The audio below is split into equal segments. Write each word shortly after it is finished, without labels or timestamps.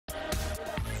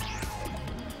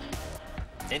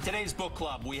In today's book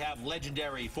club, we have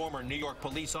legendary former New York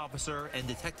police officer and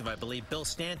detective, I believe, Bill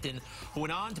Stanton, who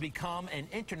went on to become an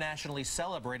internationally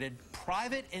celebrated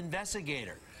private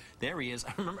investigator. There he is.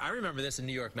 I remember this in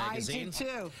New York Magazine. I do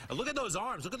too. Look at those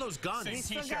arms. Look at those guns. He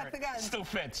still got the guns. Still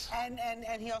fits. And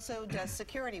he also does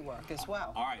security work as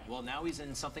well. All right. Well, now he's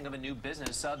in something of a new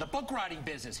business, the book writing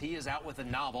business. He is out with a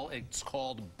novel. It's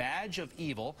called Badge of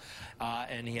Evil,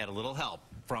 and he had a little help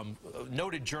from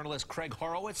noted journalist Craig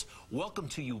Horowitz. Welcome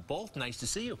to you both. Nice to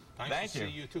see you. Nice to see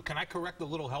you too. Can I correct the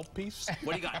little help piece?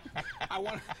 What do you got?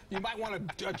 You might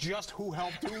want to adjust who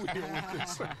helped who here with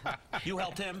this. You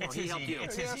helped him, or he helped you?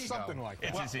 Yeah, something like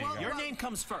that. It's his ego. Your name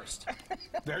comes first.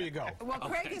 There you go. Well,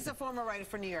 Craig is a former writer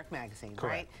for New York Magazine,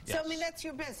 Correct. right? Yes. So, I mean, that's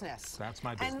your business. That's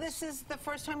my business. And this is the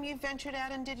first time you ventured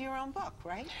out and did your own book,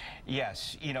 right?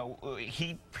 Yes. You know,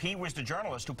 he was the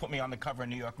journalist who put me on the cover of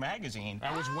New York Magazine.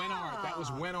 That was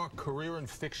when our career in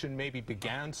fiction maybe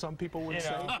began, some people would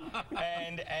say.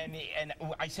 and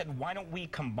I said, why don't we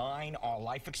combine our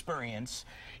life experience,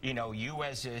 you know, you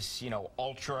as this, you know,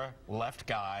 ultra left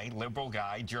guy, liberal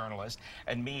guy, journalist,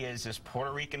 and me as this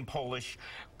Puerto Rican, Polish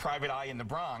private eye in the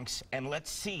Bronx, and let's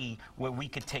see where we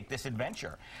could take this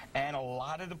adventure. And a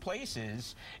lot of the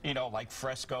places, you know, like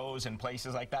Frescoes and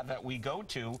places like that that we go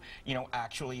to, you know,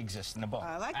 actually exist in the book.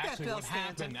 I like that, Bill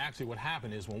Stanton. Actually, what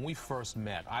happened is when we first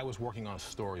met, I was working on a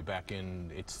story back in,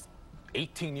 it's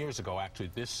 18 years ago, actually,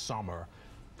 this summer.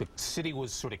 The city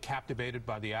was sort of captivated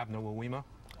by the Abner Louima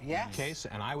case,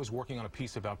 and I was working on a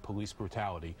piece about police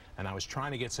brutality, and I was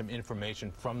trying to get some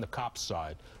information from the cops'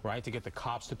 side, right, to get the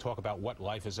cops to talk about what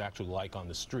life is actually like on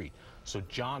the street. So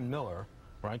John Miller,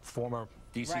 right, former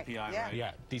DCPI, right?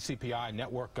 Yeah, DCPI,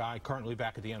 network guy, currently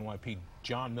back at the NYP.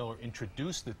 John Miller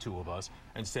introduced the two of us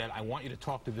and said, I want you to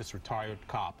talk to this retired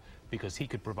cop because he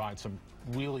could provide some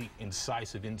really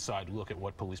incisive inside look at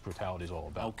what police brutality is all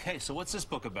about. Okay, so what's this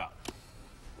book about?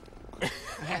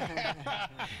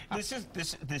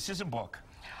 This is a book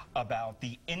about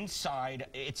the inside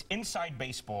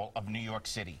baseball of New York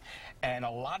City, and a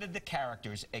lot of the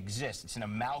characters exist. It's an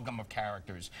amalgam of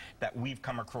characters that we've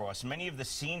come across. Many of the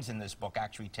scenes in this book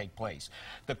actually take place.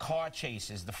 The car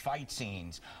chases, the fight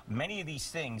scenes, many of these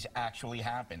things actually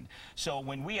happened. So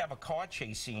when we have a car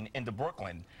chase scene into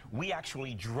Brooklyn, we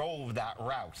actually drove that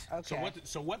route. Okay.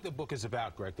 So what the book is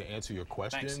about, Greg, to answer your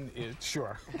question, is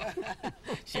sure.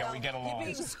 See how we get along.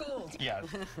 You're being schooled. Yes,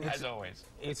 as always.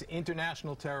 It's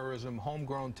international terrorism,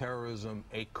 homegrown terrorism,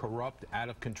 a corrupt,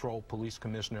 out-of-control police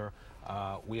commissioner.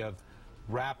 We have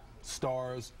rap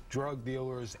stars, drug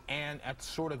dealers, and at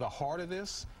sort of the heart of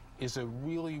this is a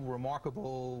really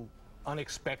remarkable,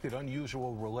 unexpected,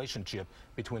 unusual relationship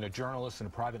between a journalist and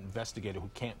a private investigator who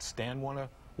can't stand one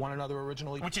another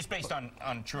originally. Which is based on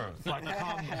truth. But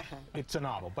it's a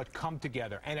novel, but come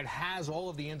together. And it has all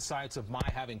of the insights of my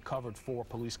having covered 4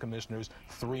 police commissioners,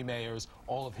 3 mayors,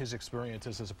 all of his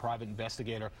experiences as a private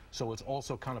investigator. So it's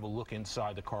also kind of a look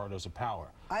inside the corridors of power.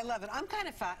 I love it. I'm kind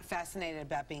of fascinated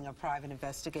about being a private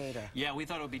investigator. Yeah, we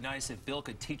thought it would be nice if Bill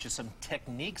could teach us some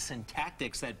techniques and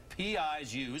tactics that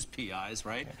PIs use. PIs,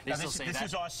 right? They Now, still say this that.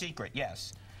 is our secret,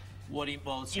 yes. What do you,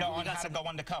 well, so You know, we on got how to go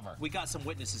undercover. We got some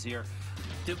witnesses here.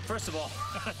 First of all,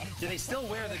 do they still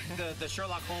wear the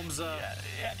Sherlock Holmes?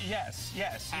 Yes.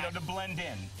 You know, to blend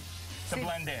in.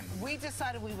 We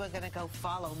decided we were going to go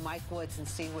follow Mike Woods and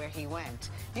see where he went.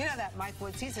 You know that Mike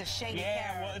Woods, he's a shady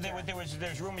character. Well,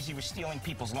 there's rumors he was stealing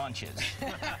people's lunches.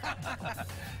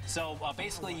 So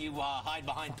basically you hide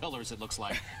behind pillars, it looks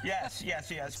like. Yes.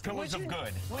 Pillars of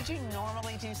good. Would you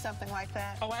normally do something like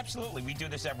that? Oh, absolutely. We do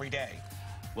this every day.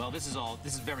 Well, this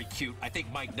is very cute. I think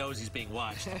Mike knows he's being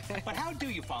watched. But how do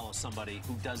you follow somebody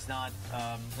who does not,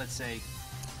 let's say,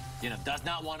 you know, does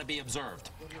not want to be observed?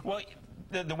 Well,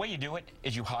 the way you do it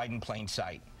is you hide in plain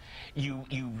sight. You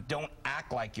don't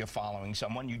act like you're following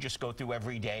someone. You just go through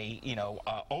everyday, you know,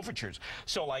 overtures.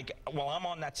 So, like, while I'm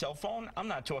on that cell phone, I'm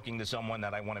not talking to someone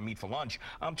that I want to meet for lunch.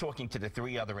 I'm talking to the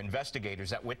 3 other investigators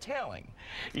that we're tailing,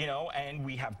 you know, and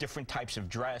we have different types of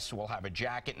dress. We'll have a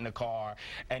jacket in the car,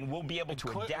 and we'll be able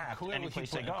to adapt any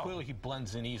place they go. Clearly, he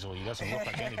blends in easily. He doesn't look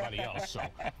like anybody else. So.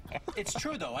 It's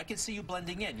true, though. I can see you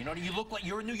blending in. You know, you look like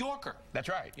you're a New Yorker. That's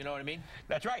right. You know what I mean?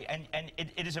 That's right. And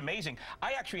it is amazing.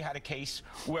 I actually had a case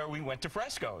where we went to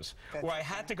Frescoes, where I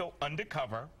had to go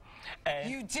undercover. And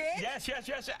you did? Yes.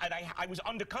 And I was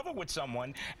undercover with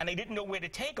someone, and they didn't know where to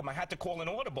take them. I had to call an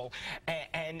audible.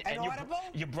 And audible?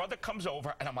 Your brother comes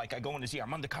over, and I'm like, I go in his ear.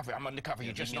 I'm undercover.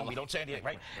 You just know me. Don't say anything,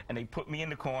 right? And they put me in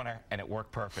the corner, and it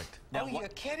worked perfect. Now, you're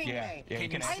kidding me. Yeah,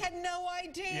 I had no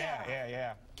idea.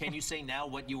 Yeah. Can you say now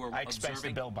what you were I expense the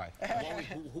observing? bill by.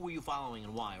 Who were you following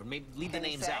and why? Or maybe leave the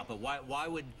names out, but why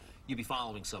would you'd be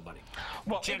following somebody?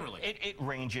 Well, generally. It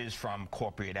ranges from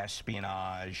corporate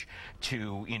espionage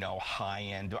to, you know,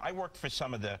 high-end. I worked for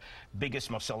some of the biggest,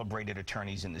 most celebrated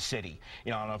attorneys in the city.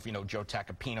 You know, I don't know if you know Joe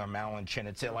Tacopina or Marilyn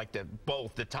Chinitz. They're like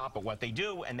both the top of what they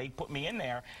do, and they put me in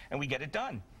there, and we get it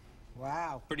done.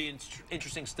 Wow. Pretty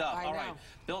interesting stuff. All right.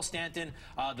 Bill Stanton,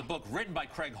 the book written by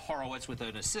Craig Horowitz with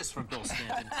an assist from Bill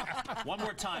Stanton. One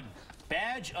more time.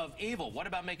 Badge of Evil. What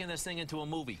about making this thing into a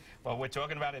movie? Well, we're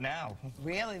talking about it now.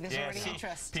 Really? There's already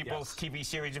interest. People's TV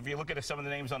series, if you look at some of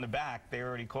the names on the back, they're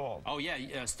already called. Oh,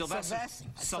 yeah. Sylvester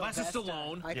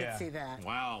Stallone. I could see that.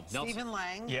 Wow. Stephen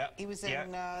Lang. Yeah. He was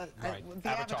in the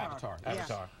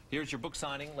Avatar. Here's your book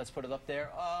signing. Let's put it up there.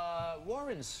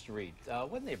 Warren Street.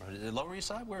 What neighborhood? Is it Lower East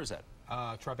Side? Where is that?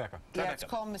 Tribeca. Yeah, it's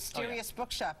called Mysterious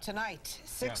Bookshop tonight,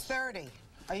 6:30. Yes.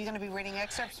 Are you going to be reading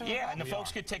excerpts from the book? And the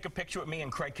folks could take a picture with me,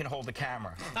 and Craig can hold the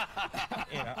camera.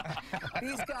 You know?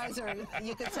 These guys are,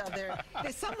 you can tell, they're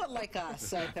somewhat like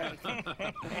us, I think.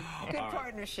 Good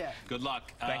partnership. Good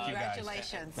luck. Thank you, guys.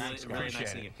 Congratulations. Thanks.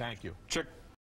 Appreciate it. Thank you.